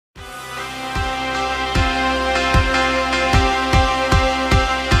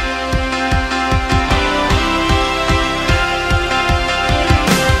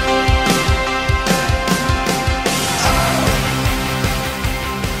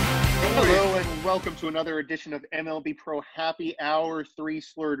welcome to another edition of MLB Pro Happy Hour, 3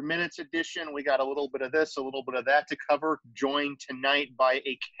 slurred minutes edition. We got a little bit of this, a little bit of that to cover. Joined tonight by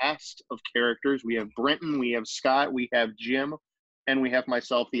a cast of characters. We have Brenton, we have Scott, we have Jim, and we have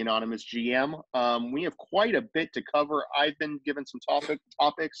myself, the anonymous GM. We have quite a bit to cover. I've been given some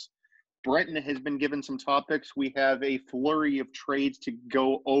topics. Brenton has been given some topics. We have a flurry of trades to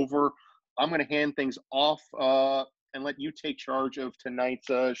go over. I'm going to hand things off and let you take charge of tonight's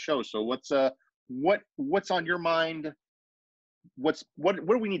show. So what's on your mind? What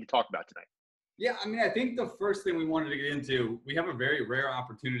do we need to talk about tonight? Yeah, I mean, I think the first thing we wanted to get into, we have a very rare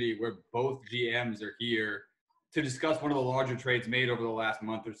opportunity where both GMs are here to discuss one of the larger trades made over the last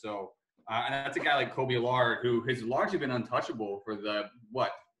month or so. And that's a guy like Kolby Allard, who has largely been untouchable for the,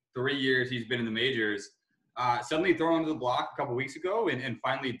 3 years he's been in the majors. Suddenly thrown to the block a couple weeks ago and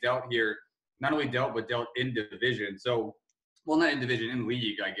finally dealt here. Not only dealt, but dealt in division. So, well, not in division, in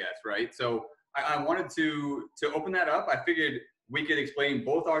league, I guess, right? So I wanted to open that up. I figured we could explain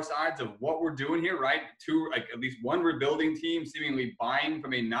both our sides of what we're doing here, right? At least one rebuilding team seemingly buying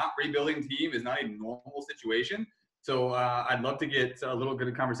from a not rebuilding team is not a normal situation. So I'd love to get a little bit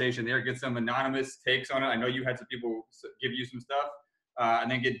of conversation there, get some anonymous takes on it. I know you had some people give you some stuff, and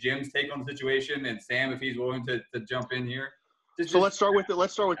then get Jim's take on the situation, and Sam, if he's willing to jump in here. Let's start with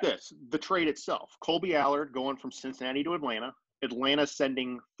this. The trade itself. Kolby Allard going from Cincinnati to Atlanta. Atlanta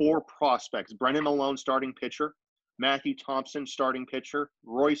sending 4 prospects. Brennan Malone, starting pitcher. Matthew Thompson, starting pitcher.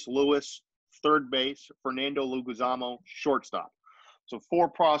 Royce Lewis, third base. Fernando Luguzamo, shortstop. So 4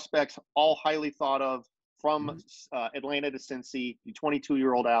 prospects, all highly thought of, from Atlanta to Cincy, the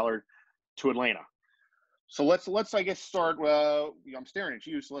 22-year-old Allard to Atlanta. So let's I guess start. I'm staring at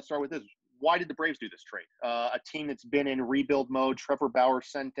you, so let's start with this. Why did the Braves do this trade? A team that's been in rebuild mode. Trevor Bauer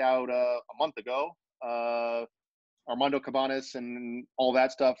sent out a month ago. Armando Cabanas and all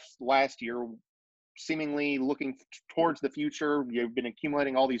that stuff last year, seemingly looking towards the future. You've been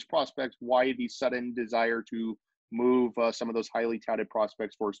accumulating all these prospects. Why the sudden desire to move some of those highly touted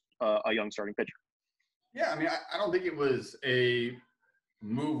prospects for a young starting pitcher? Yeah, I mean, I don't think it was a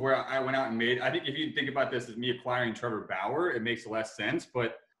move where I went out and made. I think if you think about this as me acquiring Trevor Bauer, it makes less sense.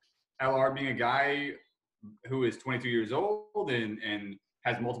 But LR being a guy who is 22 years old and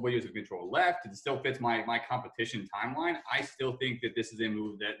has multiple years of control left, it still fits my competition timeline. I still think that this is a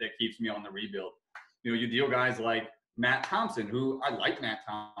move that keeps me on the rebuild. You know, you deal guys like Matt Thompson, who I like Matt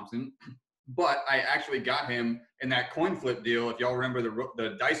Thompson, but I actually got him in that coin flip deal. If y'all remember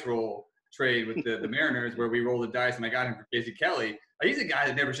the dice roll trade with the Mariners where we rolled the dice and I got him for Casey Kelly. He's a guy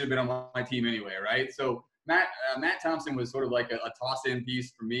that never should have been on my team anyway, right? So Matt Thompson was sort of like a toss-in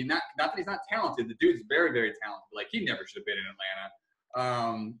piece for me. Not that he's not talented. The dude's very, very talented. Like, he never should have been in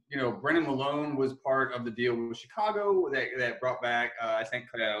Atlanta. Brennan Malone was part of the deal with Chicago that brought back, I think,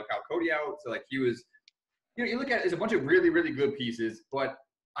 Kyle Cody out. So, like, he was – you look at it, there's a bunch of really, really good pieces, but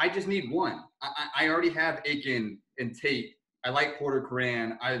I just need one. I already have Aiken and Tate. I like Porter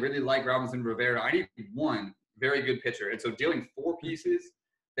Coran. I really like Robinson Rivera. I need one very good pitcher. And so dealing 4 pieces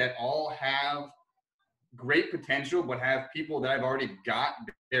that all have – great potential, but have people that I've already got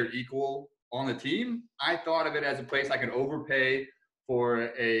their equal on the team. I thought of it as a place I could overpay for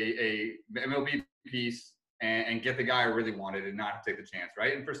a MLB piece and get the guy I really wanted and not take the chance,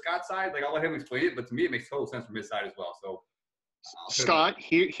 right? And for Scott's side, like, I'll let him explain it, but to me, it makes total sense from his side as well. So, Scott,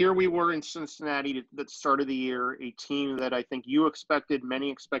 here we were in Cincinnati at the start of the year, a team that I think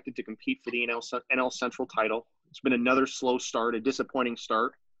many expected to compete for the NL Central title. It's been another slow start, a disappointing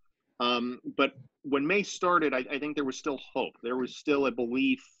start. But when May started, I think there was still hope. There was still a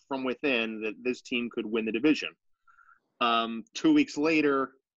belief from within that this team could win the division. 2 weeks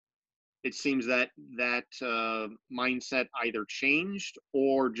later, it seems that mindset either changed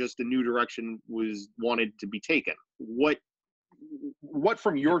or just a new direction was wanted to be taken. What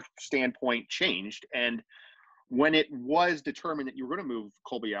from your standpoint changed? And when it was determined that you were going to move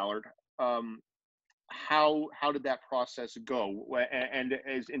Kolby Allard, how did that process go? And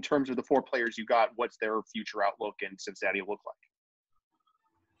as in terms of the 4 players you got, what's their future outlook in Cincinnati look like?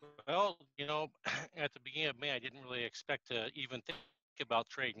 Well, at the beginning of May, I didn't really expect to even think about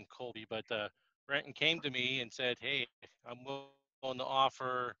trading Kolby, but Brenton came to me and said, "Hey, I'm willing to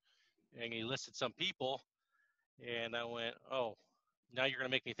offer," and he listed some people, and I went, "Oh, now you're going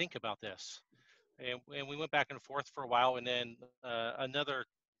to make me think about this." And we went back and forth for a while, and then another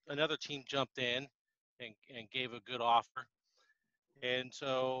team jumped in and gave a good offer. And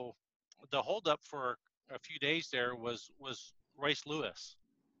so the holdup for a few days there was Royce Lewis.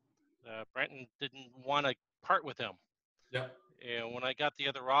 Brenton didn't want to part with him. Yeah. And when I got the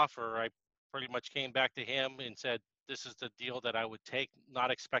other offer, I pretty much came back to him and said, this is the deal that I would take, not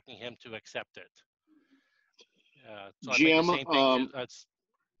expecting him to accept it. So I made the Jim, same thing.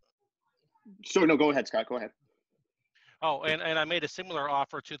 So no, go ahead, Scott. Go ahead. Oh, and I made a similar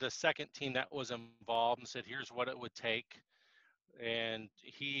offer to the second team that was involved and said, here's what it would take. And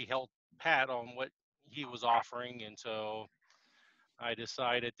he held pat on what he was offering. And so I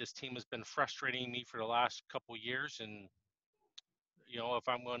decided this team has been frustrating me for the last couple of years. And, if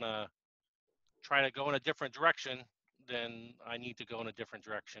I'm going to try to go in a different direction, then I need to go in a different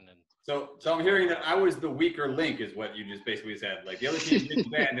direction. And so I'm hearing that I was the weaker link is what you just basically said. Like the other team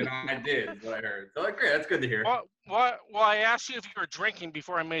didn't bend and I did, is what I heard. So like, great, that's good to hear. Well, I asked you if you were drinking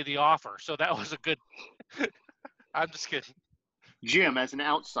before I made the offer, so that was a good. I'm just kidding. Jim, as an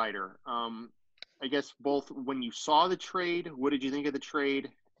outsider, I guess both when you saw the trade, what did you think of the trade,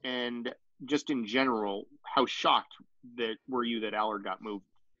 and just in general, how shocked were you that Allard got moved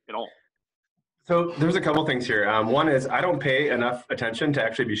at all? So there's a couple things here. One is I don't pay enough attention to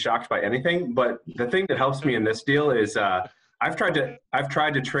actually be shocked by anything. But the thing that helps me in this deal is I've tried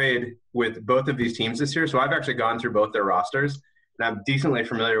to trade with both of these teams this year. So I've actually gone through both their rosters, and I'm decently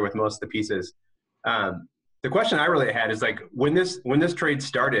familiar with most of the pieces. The question I really had is like when this trade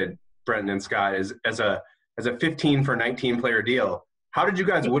started, Brenton and Scott, is as a 15 for 19 player deal. How did you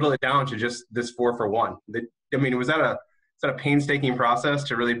guys whittle it down to just this 4 for 1? Was that a painstaking process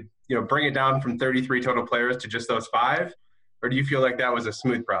to really bring it down from 33 total players to just those 5? Or do you feel like that was a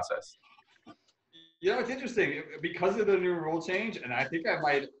smooth process? It's interesting because of the new rule change. And I think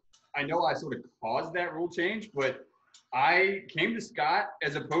I know I sort of caused that rule change, but I came to Scott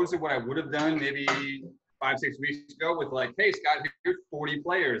as opposed to what I would have done maybe 5-6 weeks ago with like, hey, Scott, here's 40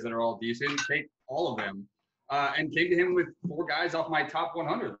 players that are all decent. Take all of them. And came to him with 4 guys off my top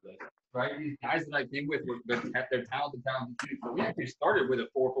 100 list. Right, these guys that I came with they're talented teams. So we actually started with a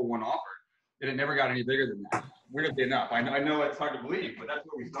 4 for 1 offer, and it never got any bigger than that. Weirdly enough, I know it's hard to believe, but that's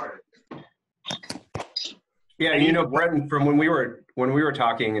where we started. Yeah, Brenton, from when we were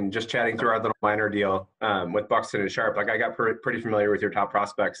talking and just chatting through our little minor deal with Buxton and Sharp, like I got pretty familiar with your top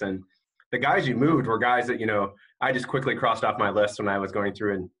prospects, and the guys you moved were guys that I just quickly crossed off my list when I was going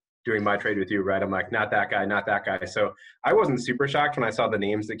through and doing my trade with you, right? I'm like, not that guy, not that guy. So I wasn't super shocked when I saw the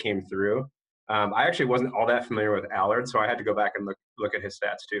names that came through. I actually wasn't all that familiar with Allard, so I had to go back and look at his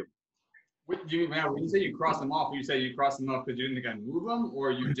stats too. When you say you crossed them off, you say you crossed them off because you didn't think I'd move them, or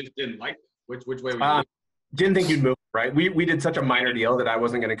you just didn't like them? Which way were you? Didn't think you'd move, right? We did such a minor deal that I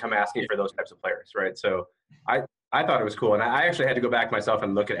wasn't going to come asking for those types of players, right? So I thought it was cool. And I actually had to go back myself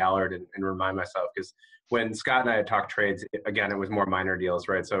and look at Allard and remind myself, because when Scott and I had talked trades, again, it was more minor deals,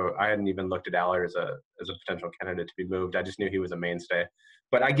 right? So I hadn't even looked at Allard as a potential candidate to be moved. I just knew he was a mainstay.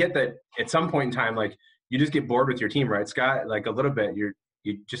 But I get that at some point in time, like you just get bored with your team, right, Scott? Like a little bit, you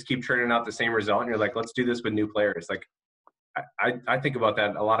just keep churning out the same result, and you're like, let's do this with new players. Like I think about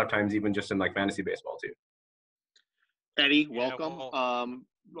that a lot of times, even just in like fantasy baseball too. Eddie, welcome.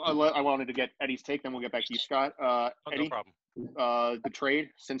 I wanted to get Eddie's take, then we'll get back to you, Scott. Eddie, no problem. The trade,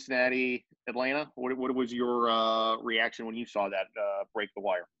 Cincinnati, Atlanta. What was your reaction when you saw that break the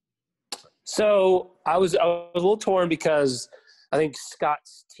wire? So I was a little torn because I think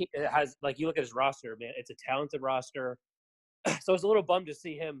Scott's team has, like, you look at his roster, man, it's a talented roster. So I was a little bummed to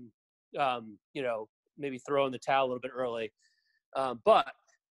see him, maybe throw in the towel a little bit early. But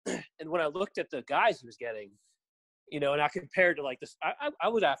when I looked at the guys he was getting, and I compared to like this, I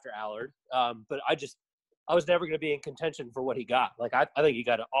was after Allard, but I was never going to be in contention for what he got. Like, I think he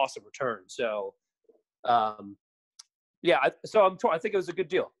got an awesome return. So, so I'm torn. I think it was a good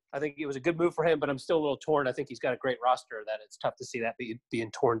deal. I think it was a good move for him, but I'm still a little torn. I think he's got a great roster that it's tough to see that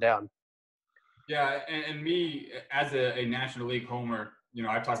being torn down. Yeah, and me as a National League homer,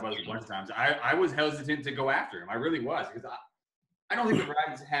 I've talked about this a bunch of times. I was hesitant to go after him. I really was, because I don't think the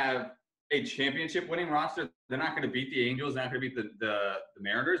Reds have a championship-winning roster. They're not going to beat the Angels. They're not going to beat the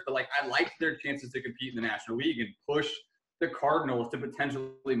Mariners. But, like, I like their chances to compete in the National League and push the Cardinals to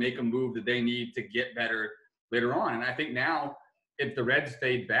potentially make a move that they need to get better later on. And I think now, if the Reds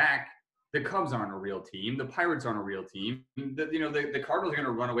fade back, the Cubs aren't a real team. The Pirates aren't a real team. The Cardinals are going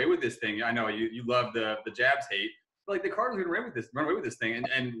to run away with this thing. I know you love the Jabs hate, but like the Cardinals are going to run away with this thing.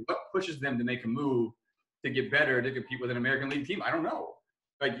 And what pushes them to make a move to get better, to compete with an American League team? I don't know.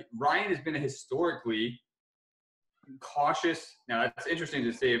 Like, Ryan has been a historically cautious. Now, that's interesting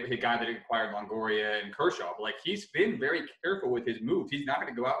to say a guy that acquired Longoria and Kershaw, but like, he's been very careful with his moves. He's not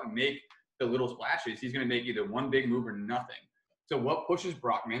going to go out and make the little splashes. He's going to make either one big move or nothing. So what pushes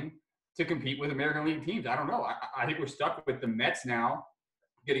Brockman to compete with American League teams? I don't know. I think we're stuck with the Mets now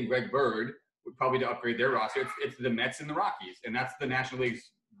getting Greg Bird, probably to upgrade their roster. It's the Mets and the Rockies, and that's the National League's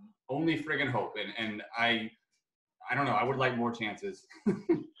only friggin' hope. And I I don't know. I would like more chances.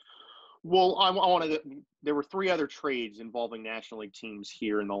 Well, I wanted to, there were 3 other trades involving National League teams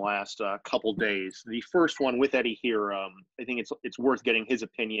here in the last couple days. The first one with Eddie here, I think it's worth getting his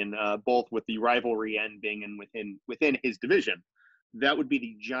opinion, both with the rivalry ending and within his division. That would be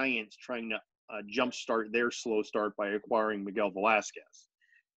the Giants trying to jumpstart their slow start by acquiring Miguel Velasquez,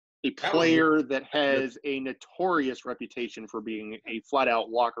 a player that has a notorious reputation for being a flat-out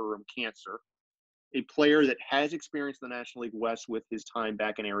locker room cancer, a player that has experienced the National League West with his time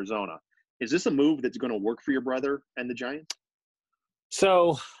back in Arizona. Is this a move that's going to work for your brother and the Giants?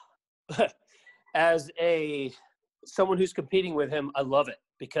 So, as someone who's competing with him, I love it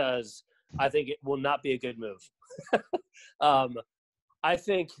because I think it will not be a good move. I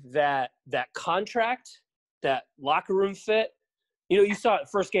think that contract, that locker room fit, you saw it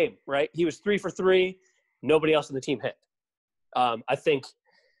first game, right? He was 3 for 3. Nobody else on the team hit. I think,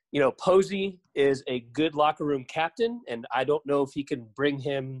 Posey is a good locker room captain, and I don't know if he can bring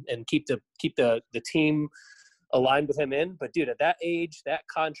him and keep the team aligned with him in. But, dude, at that age, that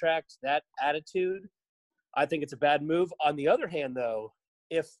contract, that attitude, I think it's a bad move. On the other hand, though,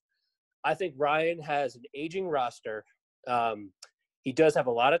 I think Ryan has an aging roster. He does have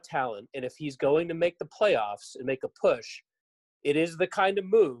a lot of talent, and if he's going to make the playoffs and make a push, it is the kind of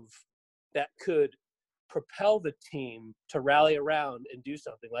move that could propel the team to rally around and do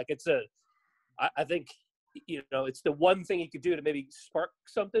something. Like I think, it's the one thing he could do to maybe spark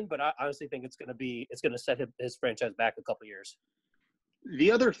something, but I honestly think it's going to set his franchise back a couple years.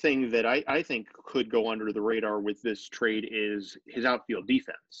 The other thing that I think could go under the radar with this trade is his outfield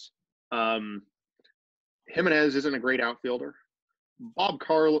defense. Jimenez isn't a great outfielder. Bob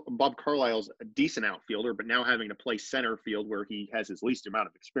Carlyle's a decent outfielder, but now having to play center field where he has his least amount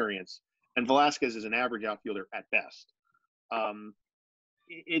of experience. And Velasquez is an average outfielder at best.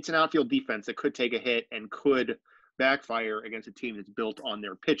 It's an outfield defense that could take a hit and could backfire against a team that's built on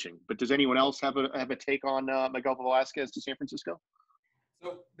their pitching. But does anyone else have a take on Miguel Velasquez to San Francisco?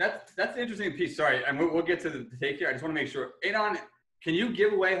 So that's an interesting piece. Sorry, and we'll get to the take here. I just want to make sure. Adon, can you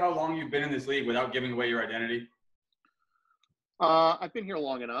give away how long you've been in this league without giving away your identity? I've been here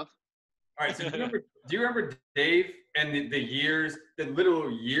long enough. All right. So do you remember Dave and the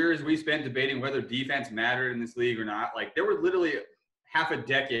literal years we spent debating whether defense mattered in this league or not? Like, there were literally half a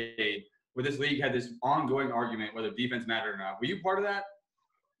decade where this league had this ongoing argument whether defense mattered or not. Were you part of that?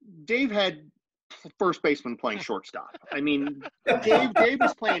 Dave had first baseman playing shortstop. I mean, Dave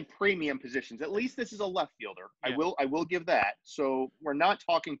was playing premium positions. At least this is a left fielder. Yeah. I will give that. So we're not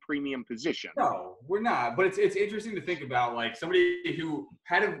talking premium position. No, we're not. But it's interesting to think about, like, somebody who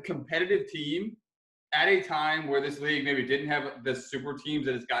had a competitive team at a time where this league maybe didn't have the super teams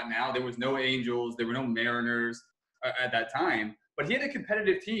that it's got now. There was no Angels. There were no Mariners at that time. But he had a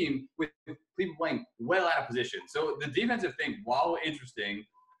competitive team with people playing well out of position. So the defensive thing, while interesting,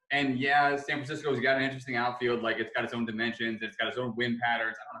 and yeah, San Francisco's got an interesting outfield. Like, it's got its own dimensions. It's got its own wind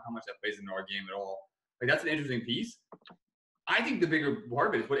patterns. I don't know how much that plays into our game at all. Like, that's an interesting piece. I think the bigger part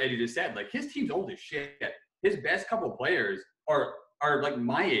of it is what Eddie just said. Like, his team's old as shit. His best couple of players are like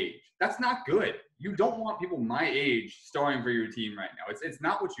my age. That's not good. You don't want people my age starring for your team right now. It's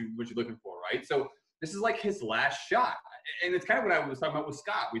not what you're looking for, right? So this is like his last shot. And it's kind of what I was talking about with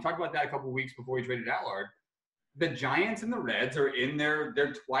Scott. We talked about that a couple of weeks before he traded Allard. The Giants and the Reds are in their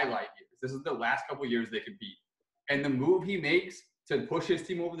twilight years. This is the last couple of years they compete. And the move he makes to push his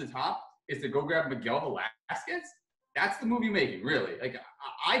team over the top is to go grab Miguel Velasquez. That's the move you're making, really. Like,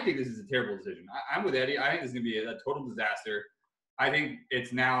 I think this is a terrible decision. I'm with Eddie. I think this is going to be a total disaster. I think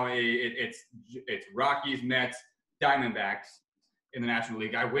it's now it's Rockies, Mets, Diamondbacks in the National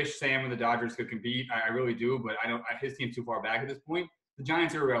League. I wish Sam and the Dodgers could compete. I really do, but his team's too far back at this point. The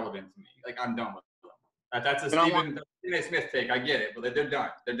Giants are irrelevant to me. Like, I'm done with them. That's a Stephen Smith take. I get it, but they're done.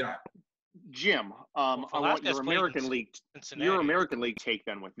 They're done. Jim, I want your American League take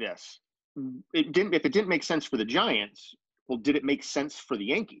then with this. If it didn't make sense for the Giants, well, did it make sense for the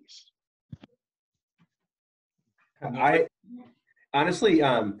Yankees? I honestly,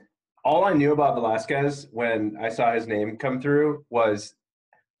 all I knew about Velasquez when I saw his name come through was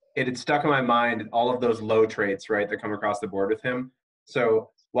it had stuck in my mind all of those low traits, right, that come across the board with him.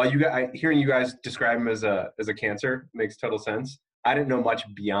 So while hearing you guys describe him as a cancer makes total sense, I didn't know much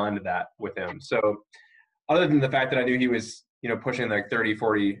beyond that with him. So other than the fact that I knew he was, pushing like 30,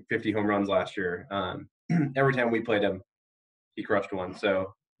 40, 50 home runs last year, every time we played him, he crushed one.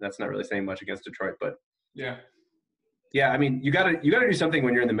 So that's not really saying much against Detroit, but yeah. I mean, you gotta do something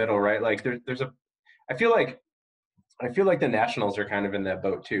when you're in the middle, right? Like I feel like the Nationals are kind of in that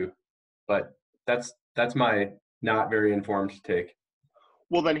boat too, but that's my not very informed take.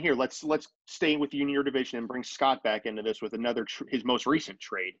 Well, then here, let's stay with you in your division and bring Scott back into this with another his most recent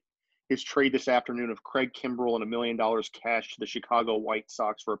trade. His trade this afternoon of Craig Kimbrell and $1 million cash to the Chicago White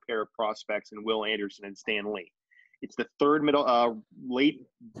Sox for a pair of prospects and Will Anderson and Stan Lee. It's the third late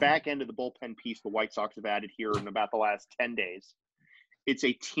back end of the bullpen piece the White Sox have added here in about the last 10 days. It's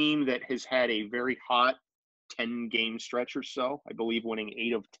a team that has had a very hot 10-game stretch or so, I believe winning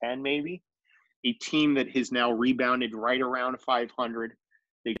 8 of 10 maybe. A team that has now rebounded right around 500.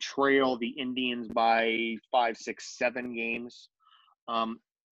 They trail the Indians by 5, 6, 7 games.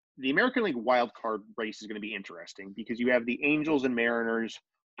 The American League wild card race is going to be interesting because you have the Angels and Mariners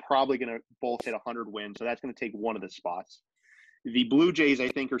probably going to both hit 100 wins, so that's going to take one of the spots. The Blue Jays, I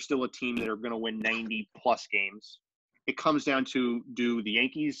think, are still a team that are going to win 90-plus games. It comes down to, do the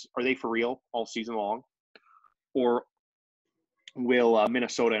Yankees, are they for real all season long? Or will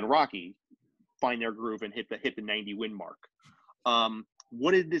Minnesota and Rocky find their groove and hit the 90-win mark?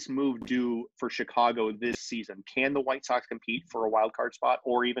 What did this move do for Chicago this season? Can the White Sox compete for a wild card spot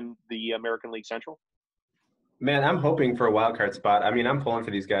or even the American League Central? Man, I'm hoping for a wild card spot. I mean, I'm pulling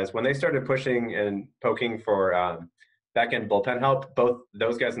for these guys. When they started pushing and poking for back-end bullpen help, both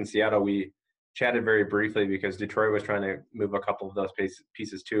those guys in Seattle, we chatted very briefly because Detroit was trying to move a couple of those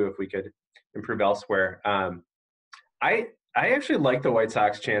pieces too if we could improve elsewhere. I actually like the White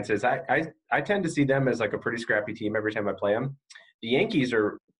Sox chances. I tend to see them as like a pretty scrappy team every time I play them. The Yankees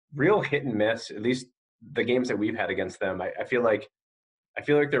are real hit and miss, at least the games that we've had against them. I feel like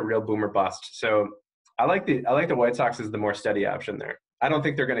they're real boomer bust. So I like the White Sox as the more steady option there. I don't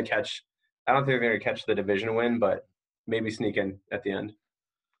think they're going to catch the division win, but maybe sneak in at the end.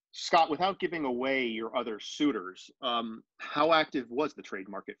 Scott, without giving away your other suitors, how active was the trade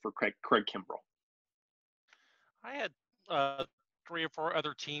market for Craig Kimbrell? I had 3 or 4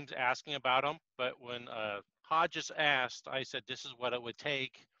 other teams asking about him, but when Hodges asked, I said, this is what it would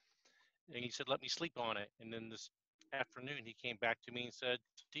take. And he said, let me sleep on it. And then this afternoon, he came back to me and said,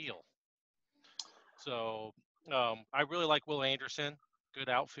 deal. So I really like Will Anderson, good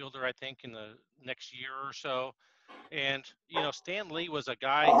outfielder, I think, in the next year or so. And, Stan Lee was a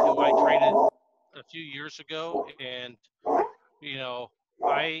guy who I traded a few years ago. And,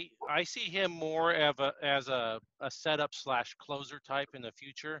 I see him more as a setup / closer type in the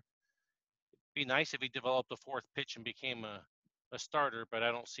future. It'd be nice if he developed a 4th pitch and became a starter, but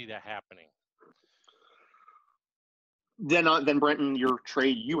I don't see that happening. Then Brenton,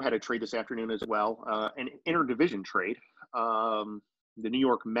 you had a trade this afternoon as well, an interdivision trade. The New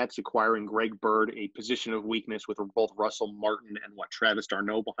York Mets acquiring Greg Bird, a position of weakness with both Russell Martin and Travis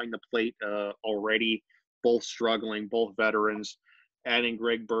d'Arnaud behind the plate already, both struggling, both veterans. Adding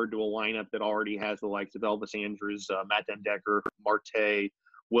Greg Bird to a lineup that already has the likes of Elvis Andrus, Matt Dendecker, Marte,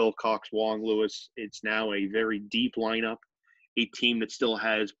 Wilcox, Wong Lewis. It's now a very deep lineup, a team that still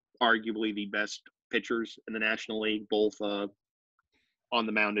has arguably the best pitchers in the National League, both on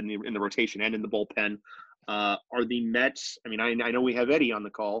the mound in the rotation and in the bullpen. Are the Mets, I mean, I know we have Eddie on the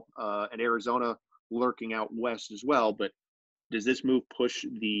call, and Arizona lurking out west as well, but does this move push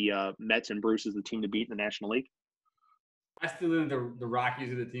the Mets and Bruce as the team to beat in the National League? I still think the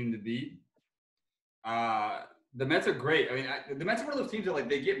Rockies are the team to beat. The Mets are great. I mean, the Mets are one of those teams that, like,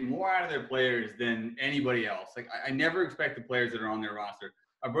 they get more out of their players than anybody else. Like, I never expect the players that are on their roster.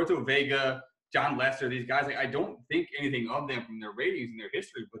 Alberto Vega, John Lester, these guys, like, I don't think anything of them from their ratings and their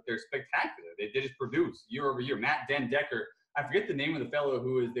history, but they're spectacular. They just produce year over year. Matt Dendecker, I forget the name of the fellow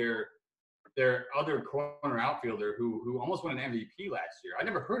who is their other corner outfielder who almost won an MVP last year. I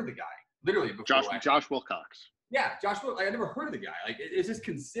never heard of the guy, literally. Before Josh Wilcox. Yeah, Josh Wilcox. I never heard of the guy. Like, it's just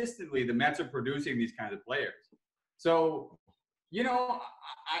consistently the Mets are producing these kinds of players. So,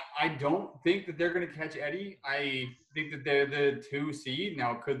 I don't think that they're going to catch Eddie. I think that they're the 2 seed.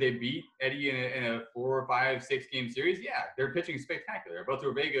 Now, could they beat Eddie in a 4, 5, 6 game series? Yeah, their pitching is spectacular.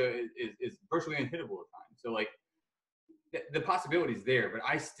 Alberto Vega is virtually unhittable at times. So, like, the possibility is there. But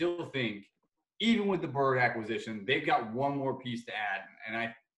I still think, even with the Bird acquisition, they've got one more piece to add. And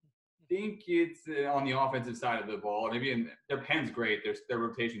I think it's on the offensive side of the ball. Maybe their pen's great. Their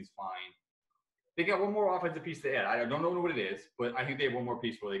rotation's fine. They got one more offensive piece to add. I don't know what it is, but I think they have one more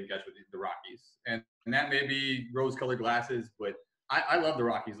piece where they can catch with the Rockies. And that may be rose-colored glasses, but I love the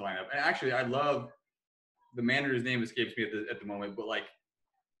Rockies lineup. And actually, I love the manager's name escapes me at the moment, but, like,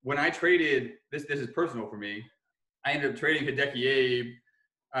 when I traded – this is personal for me. I ended up trading Hideki Abe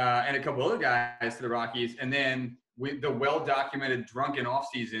and a couple other guys to the Rockies, and then with the well-documented drunken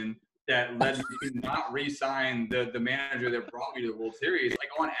offseason – that led me to not re-sign the manager that brought me to the World Series, like,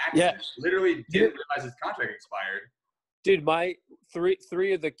 on accident. Yeah. Literally didn't realize his contract expired. Dude, my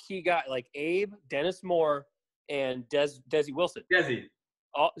three of the key guys, like Abe, Dennis Moore, and Desi Wilson. Desi.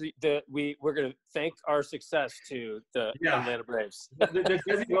 we're going to thank our success to the Atlanta Braves. The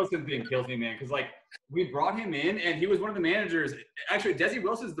Desi Wilson thing kills me, man, because, like, we brought him in, and he was one of the managers. Actually, Desi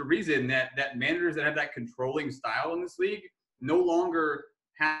Wilson's the reason that managers that have that controlling style in this league no longer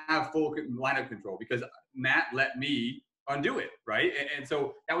have full lineup control, because Matt let me undo it, right? And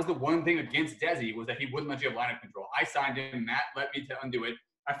so that was the one thing against Desi, was that he wouldn't let you have lineup control. I signed him. Matt let me to undo it.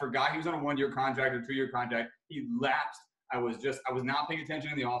 I forgot he was on a 1-year contract or 2-year contract. He lapsed. I was not paying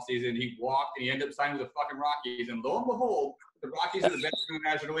attention in the offseason. He walked, and he ended up signing with the fucking Rockies. And lo and behold, the Rockies are the best in the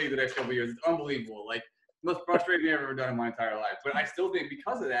National League the next couple of years. It's unbelievable. Like, the most frustrating thing I've ever done in my entire life. But I still think,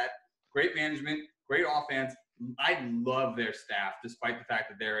 because of that, great management, great offense. I love their staff, despite the fact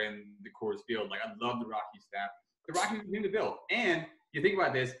that they're in the Coors Field. Like, I love the Rockies staff. The Rockies are going to build. And you think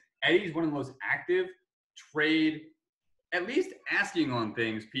about this, Eddie's one of the most active trade, at least asking on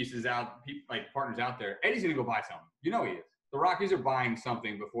things, pieces out, like partners out there. Eddie's going to go buy something. You know he is. The Rockies are buying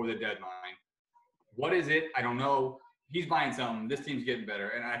something before the deadline. What is it? I don't know. He's buying something. This team's getting better,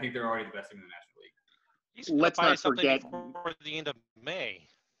 and I think they're already the best team in the National League. Let's not forget before the end of May.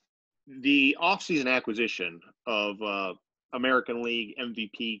 The offseason acquisition of American League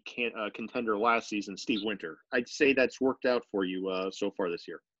MVP contender last season, Steve Winter. I'd say that's worked out for you so far this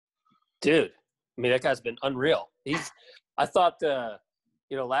year. Dude, I mean, that guy's been unreal. I thought,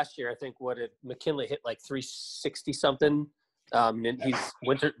 last year, I think McKinley hit like 360 something. And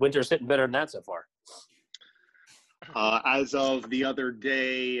Winter's hitting better than that so far. As of the other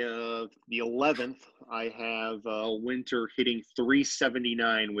day, the 11th, I have Winter hitting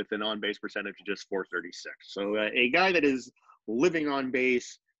 379 with an on-base percentage of just 436. So a guy that is living on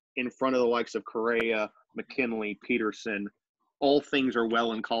base in front of the likes of Correa, McKinley, Peterson. All things are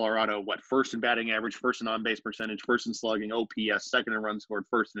well in Colorado. First in batting average, first in on-base percentage, first in slugging, OPS, second in runs scored,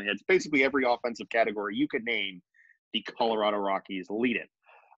 first in hits. Basically every offensive category you could name, the Colorado Rockies lead it.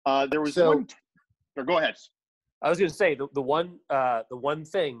 There was one. Go ahead. I was going to say the one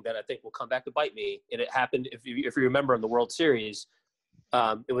thing that I think will come back to bite me, and it happened if you remember in the World Series,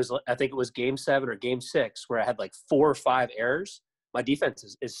 I think it was Game 7 or Game 6 where I had like 4 or 5 errors. My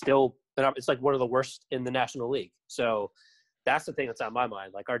defense is still, it's like one of the worst in the National League. So that's the thing that's on my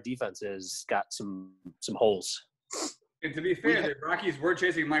mind. Like, our defense has got some holes. And to be fair, the Rockies were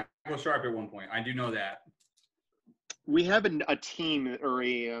chasing Michael Sharp at one point. I do know that. We have a team, or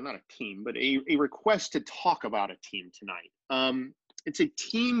not a team, but a request to talk about a team tonight. It's a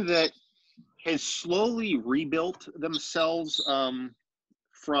team that has slowly rebuilt themselves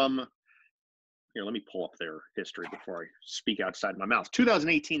from – here, let me pull up their history before I speak outside my mouth.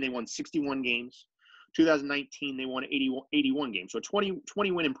 2018, they won 61 games. 2019, they won 81 games. So a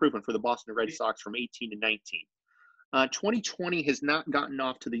 20-win improvement for the Boston Red Sox from 18 to 19. 2020 has not gotten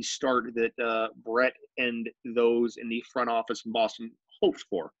off to the start that Brett and those in the front office in Boston hoped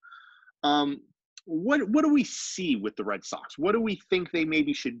for. What do we see with the Red Sox? What do we think they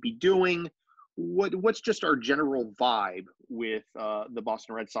maybe should be doing? What's just our general vibe with the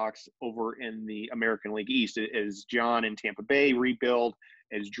Boston Red Sox over in the American League East as John in Tampa Bay rebuild,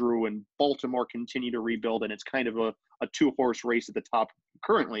 as Drew in Baltimore continue to rebuild, and it's kind of a two-horse race at the top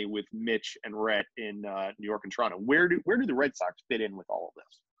currently with Mitch and Rhett in New York and Toronto. Where do the Red Sox fit in with all of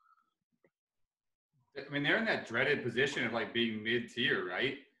this? I mean, they're in that dreaded position of like being mid-tier,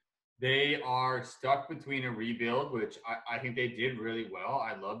 right? They are stuck between a rebuild, which I think they did really well.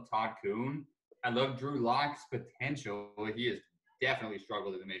 I love Todd Kuhn. I love Drew Locke's potential. He has definitely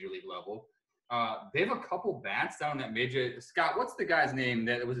struggled at the major league level. They have a couple bats down that major. Scott, what's the guy's name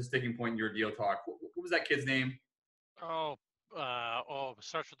that was a sticking point in your deal talk? What was that kid's name? It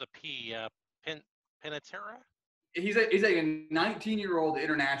starts with a P. Panetera? He's like a 19-year-old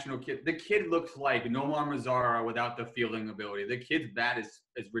international kid. The kid looks like Nomar Mazara without the fielding ability. The kid's bat is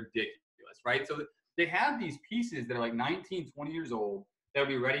ridiculous, right? So they have these pieces that are like 19, 20 years old that will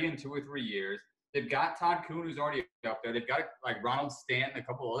be ready in 2 or 3 years. They've got Todd Kuhn, who's already up there. They've got like Ronald Stanton, a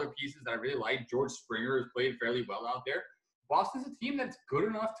couple other pieces that I really like. George Springer has played fairly well out there. Boston's a team that's good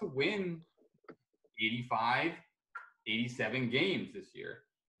enough to win 85, 87 games this year.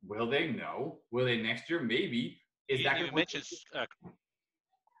 Will they? No. Will they next year? Maybe. Is that going to mention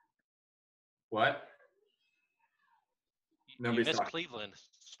what? You missed Cleveland.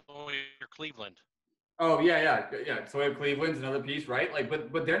 Cleveland. Oh yeah. So we have Cleveland's another piece, right? Like,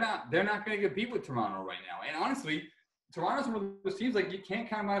 but they're not going to compete with Toronto right now. And honestly, Toronto's one of those teams like you can't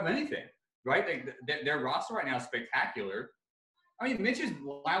count them out of anything, right? Like their roster right now is spectacular. I mean, Mitch is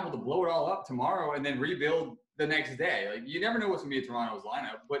liable to blow it all up tomorrow and then rebuild the next day. Like, you never know what's going to be in Toronto's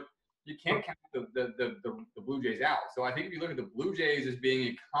lineup, but you can't count the Blue Jays out. So I think if you look at the Blue Jays as being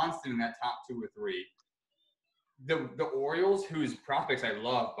a constant in that top 2 or 3, the Orioles, whose prospects I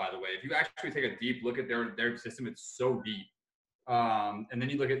love, by the way, if you actually take a deep look at their system, it's so deep. And then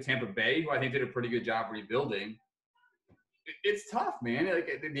you look at Tampa Bay, who I think did a pretty good job rebuilding. It's tough, man.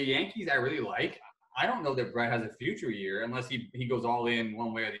 Like the Yankees, I really like. I don't know that Brett has a future year unless he goes all in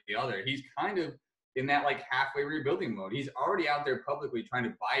one way or the other. He's kind of in that like halfway rebuilding mode. He's already out there publicly trying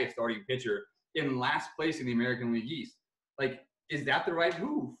to buy a starting pitcher in last place in the American League East. Like, is that the right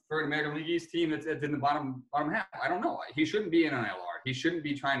move for an American League East team that's in the bottom half? I don't know. He shouldn't be in an LR. He shouldn't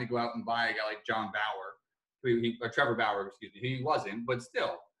be trying to go out and buy a guy like John Bauer, or Trevor Bauer, excuse me. He wasn't, but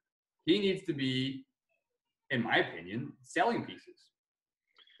still, he needs to be, in my opinion, selling pieces.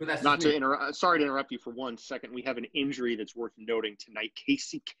 But that's not to interrupt. Sorry to interrupt you for 1 second. We have an injury that's worth noting tonight.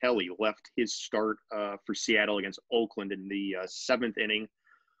 Casey Kelly left his start for Seattle against Oakland in the 7th inning.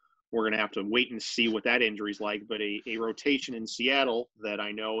 We're going to have to wait and see what that injury's like. But a rotation in Seattle that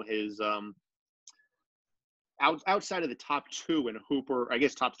I know is outside of the top 2 and Hooper, I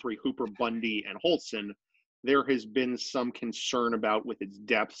guess top 3, Hooper, Bundy, and Holtzen, there has been some concern about with its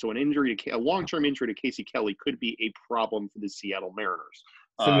depth. So a long-term injury to Casey Kelly could be a problem for the Seattle Mariners.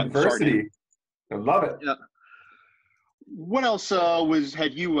 Some adversity. I love it. Yeah. What else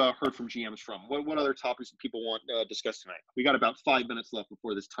had you heard from GMs from? What other topics do people want discussed tonight? We got about 5 minutes left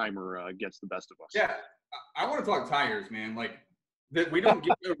before this timer gets the best of us. Yeah, I want to talk Tigers, man. Like, we don't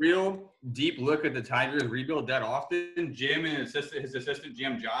get a real deep look at the Tigers rebuild that often. Jim and his assistant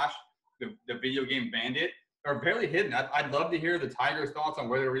GM Josh, the video game bandit, are barely hidden. I'd love to hear the Tigers' thoughts on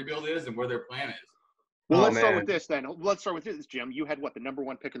where their rebuild is and where their plan is. Well, let's start with this then. Let's start with this, Jim. You had the number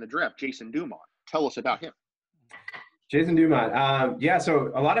 1 pick in the draft, Jason Dumont. Tell us about him. Jason Dumont.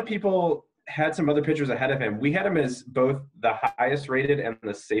 So a lot of people had some other pitchers ahead of him. We had him as both the highest rated and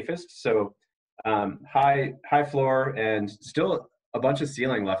the safest. So high floor and still a bunch of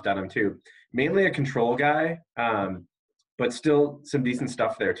ceiling left on him too. Mainly a control guy, but still some decent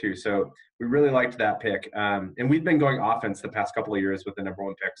stuff there too. So we really liked that pick. And we've been going offense the past couple of years with the number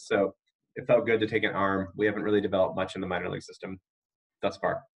 1 pick. So it felt good to take an arm. We haven't really developed much in the minor league system thus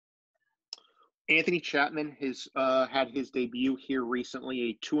far. Anthony Chapman has had his debut here recently,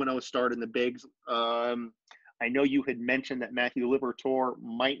 a 2-0 start in the bigs. I know you had mentioned that Matthew Liberatore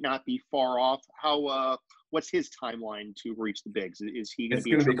might not be far off. What's his timeline to reach the bigs? Is he going to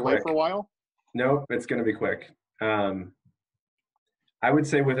be in AAA for a while? Nope, it's going to be quick. I would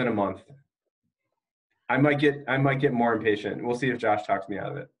say within a month. I might get more impatient. We'll see if Josh talks me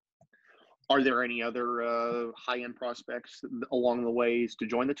out of it. Are there any other high-end prospects along the ways to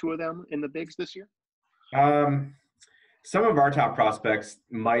join the 2 of them in the bigs this year? Some of our top prospects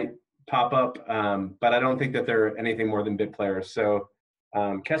might pop up, but I don't think that they're anything more than big players. So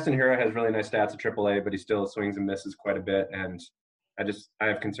Keston Hiura has really nice stats at AAA, but he still swings and misses quite a bit, and I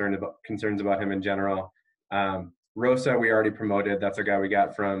have concerns about him in general. Rosa, we already promoted. That's a guy we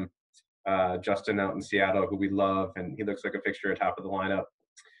got from Justin out in Seattle, who we love, and he looks like a fixture at top of the lineup.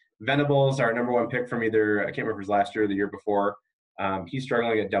 Venables, our number 1 pick from either, I can't remember if it was last year or the year before. He's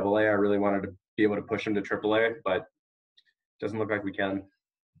struggling at AA. I really wanted to be able to push him to AAA, but doesn't look like we can.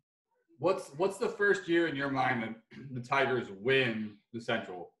 What's the first year in your mind that the Tigers win the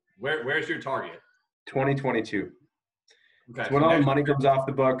Central? Where's your target? 2022. Okay. So when all the money comes off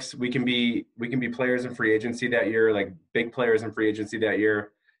the books, we can be players in free agency that year, like big players in free agency that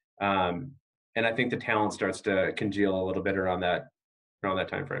year. And I think the talent starts to congeal a little bit around that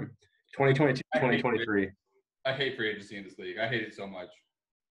time frame. 2022, 2023. I hate free agency in this league. I hate it so much.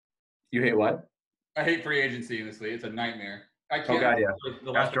 You hate what? I hate free agency in this league. It's a nightmare. I can't. Oh God,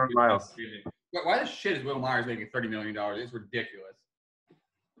 yeah. Ask Jordan Miles. Why the shit is Will Myers making $30 million? It's ridiculous.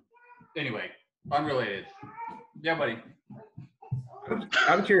 Anyway, unrelated. Yeah, buddy.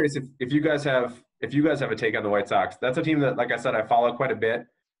 I'm curious if you guys have a take on the White Sox. That's a team that, like I said, I follow quite a bit.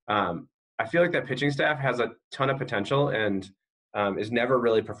 I feel like that pitching staff has a ton of potential and is never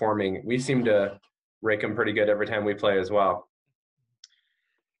really performing. We seem to rake them pretty good every time we play as well.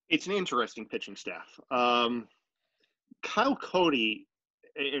 It's an interesting pitching staff. Kyle Cody,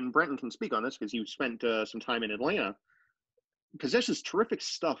 and Brenton can speak on this because you spent some time in Atlanta, possesses terrific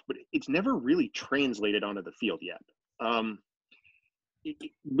stuff, but it's never really translated onto the field yet. And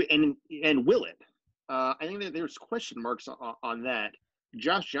will it? I think that there's question marks on that.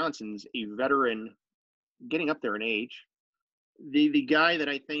 Josh Johnson's a veteran getting up there in age. The guy that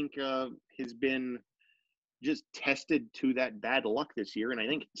I think has been just tested to that bad luck this year, and I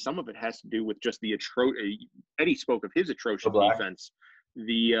think some of it has to do with just the Eddie spoke of his atrocious defense.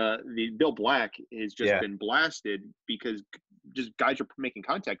 The Bill Black has just been blasted because just guys are making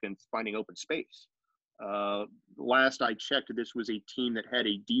contact and finding open space. Last I checked, this was a team that had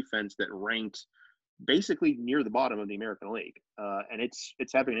a defense that ranked basically near the bottom of the American League, and it's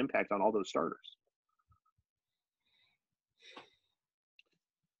having an impact on all those starters.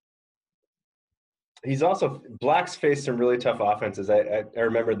 He's also Black's faced some really tough offenses. I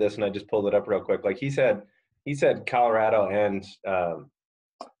remember this and I just pulled it up real quick. Like he said Colorado and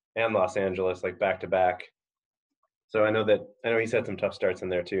Los Angeles like back to back. So I know he's had some tough starts in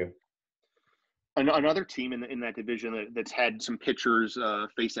there too. Another team in that division that's had some pitchers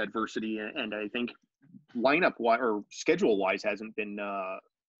face adversity, and I think lineup or schedule wise hasn't been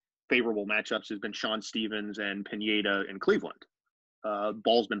favorable matchups has been Sean Stevens and Pineda in Cleveland.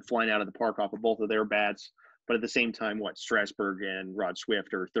 Ball's been flying out of the park off of both of their bats, but at the same time, Strasburg and Rod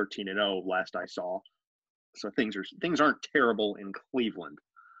Swift are 13-0 last I saw. So things aren't terrible in Cleveland.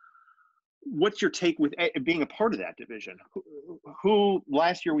 What's your take with being a part of that division? Who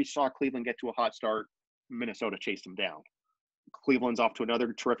last year we saw Cleveland get to a hot start, Minnesota chased them down. Cleveland's off to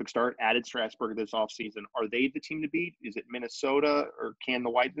another terrific start, added Strasburg this offseason. Are they the team to beat? Is it Minnesota or can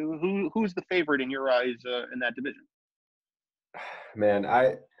the White? Who's the favorite in your eyes in that division? Man,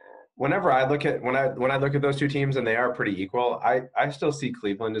 whenever I look at when I look at those two teams and they are pretty equal, I still see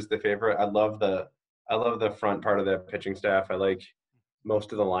Cleveland as the favorite. I love the front part of the pitching staff. I like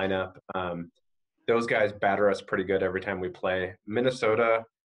most of the lineup. Those guys batter us pretty good every time we play. Minnesota,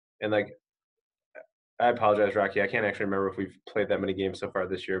 and like I apologize, Rocky. I can't actually remember if we've played that many games so far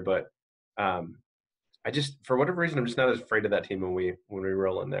this year, but I just for whatever reason I'm just not as afraid of that team when we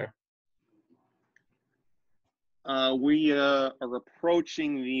roll in there. We are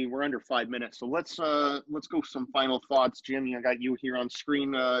approaching we're under 5 minutes, so let's go some final thoughts. Jim, I got you here on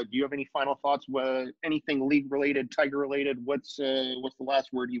screen. Do you have any final thoughts? Anything league related, Tiger related? What's the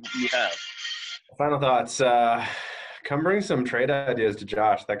last word you have? Final thoughts. Come bring some trade ideas to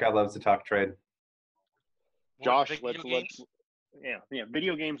Josh. That guy loves to talk trade. Josh, let's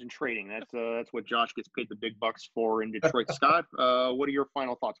video games and trading. That's what Josh gets paid the big bucks for in Detroit. Scott, what are your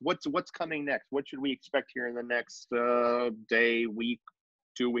final thoughts? What's coming next? What should we expect here in the next day, week,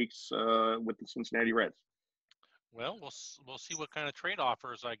 2 weeks with the Cincinnati Reds? Well, we'll see what kind of trade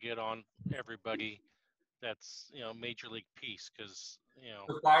offers I get on everybody. That's major league piece because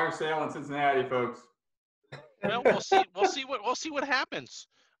the fire sale in Cincinnati, folks. Well, we'll see. We'll see what happens.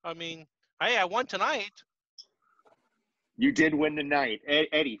 I mean, I won tonight. You did win tonight.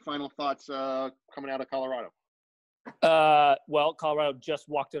 Eddie, final thoughts coming out of Colorado? Well, Colorado just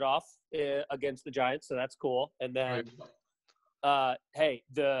walked it off against the Giants, so that's cool. And then, hey,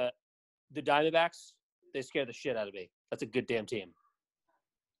 the Diamondbacks, they scare the shit out of me. That's a good damn team.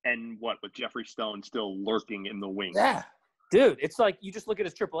 And with Jeffrey Stone still lurking in the wings? Yeah, dude, it's like you just look at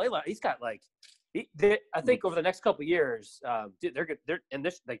his AAA line. He's got I think over the next couple of years, they're good. They're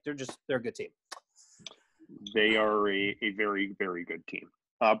a good team. They are a very, very good team.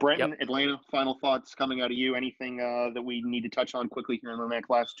 Brenton, Atlanta, final thoughts coming out of you? Anything that we need to touch on quickly here in the next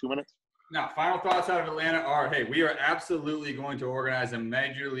last 2 minutes? No, final thoughts out of Atlanta are, hey, we are absolutely going to organize a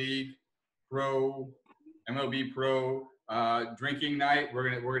Major League Pro, MLB Pro drinking night. We're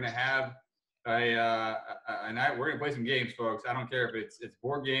gonna have a night. We're gonna play some games, folks. I don't care if it's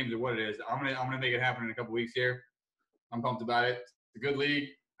board games or what it is. I'm gonna make it happen in a couple weeks here. I'm pumped about it. It's a good league.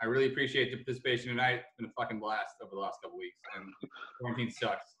 I really appreciate the participation tonight. It's been a fucking blast over the last couple weeks, and quarantine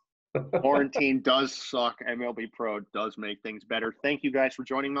sucks. Quarantine does suck. MLB Pro does make things better. Thank you guys for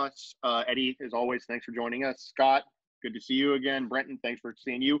joining us. Eddie, as always, thanks for joining us. Scott, good to see you again. Brenton, thanks for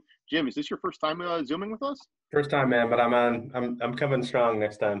seeing you. Jim, is this your first time Zooming with us? First time, man, but I'm coming strong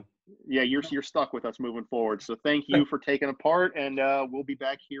next time. Yeah, you're stuck with us moving forward. So thank you for taking a part, and we'll be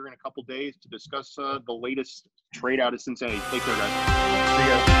back here in a couple days to discuss the latest trade out of Cincinnati. Take care, guys. See you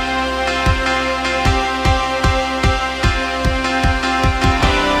guys.